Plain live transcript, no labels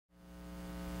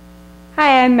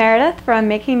Hi, I'm Meredith from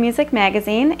Making Music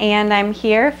Magazine, and I'm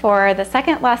here for the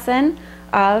second lesson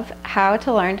of how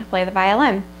to learn to play the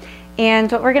violin.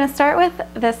 And what we're going to start with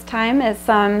this time is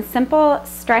some simple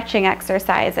stretching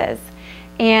exercises.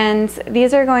 And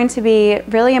these are going to be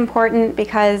really important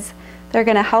because they're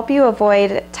going to help you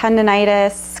avoid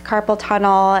tendonitis, carpal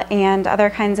tunnel, and other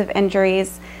kinds of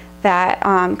injuries that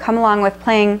come along with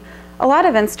playing a lot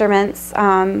of instruments,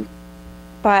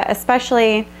 but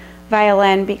especially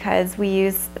violin, because we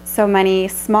use so many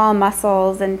small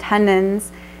muscles and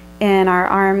tendons in our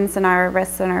arms and our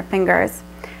wrists and our fingers.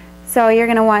 So you're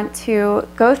going to want to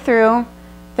go through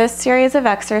this series of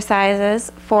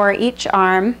exercises for each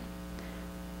arm.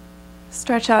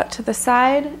 Stretch out to the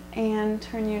side and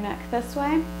turn your neck this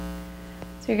way.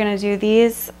 So you're going to do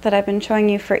these that I've been showing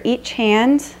you for each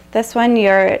hand. This one,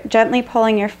 you're gently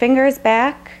pulling your fingers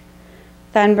back,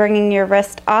 then bringing your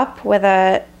wrist up with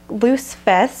a loose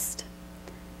fist.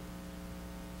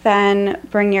 Then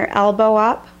bring your elbow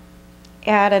up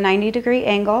at a 90-degree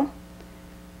angle.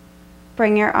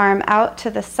 Bring your arm out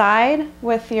to the side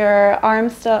with your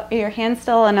hand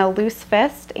still in a loose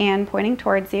fist and pointing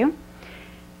towards you.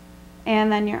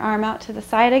 And then your arm out to the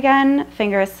side again,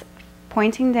 fingers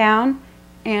pointing down,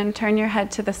 and turn your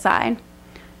head to the side.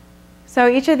 So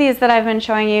each of these that I've been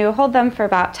showing you, hold them for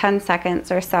about 10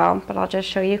 seconds or so, but I'll just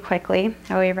show you quickly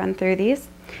how we run through these.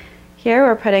 Here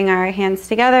we're putting our hands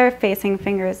together, facing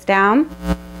fingers down.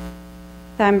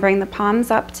 Then bring the palms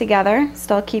up together.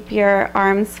 Still keep your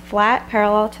arms flat,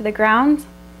 parallel to the ground.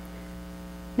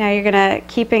 Now you're going to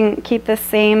keep the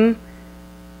same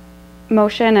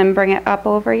motion and bring it up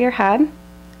over your head.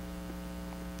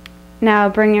 Now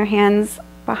bring your hands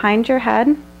behind your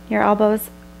head, your elbows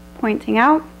pointing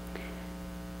out.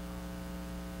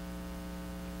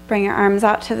 Bring your arms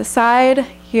out to the side.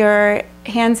 Your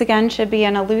hands again should be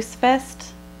in a loose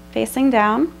fist facing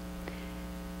down.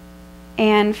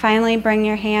 And finally bring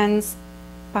your hands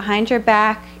behind your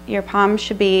back. Your palms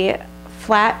should be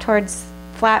flat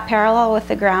parallel with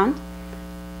the ground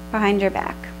behind your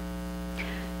back.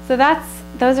 So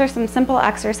those are some simple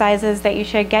exercises that you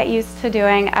should get used to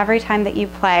doing every time that you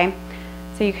play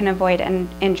so you can avoid an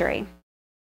injury.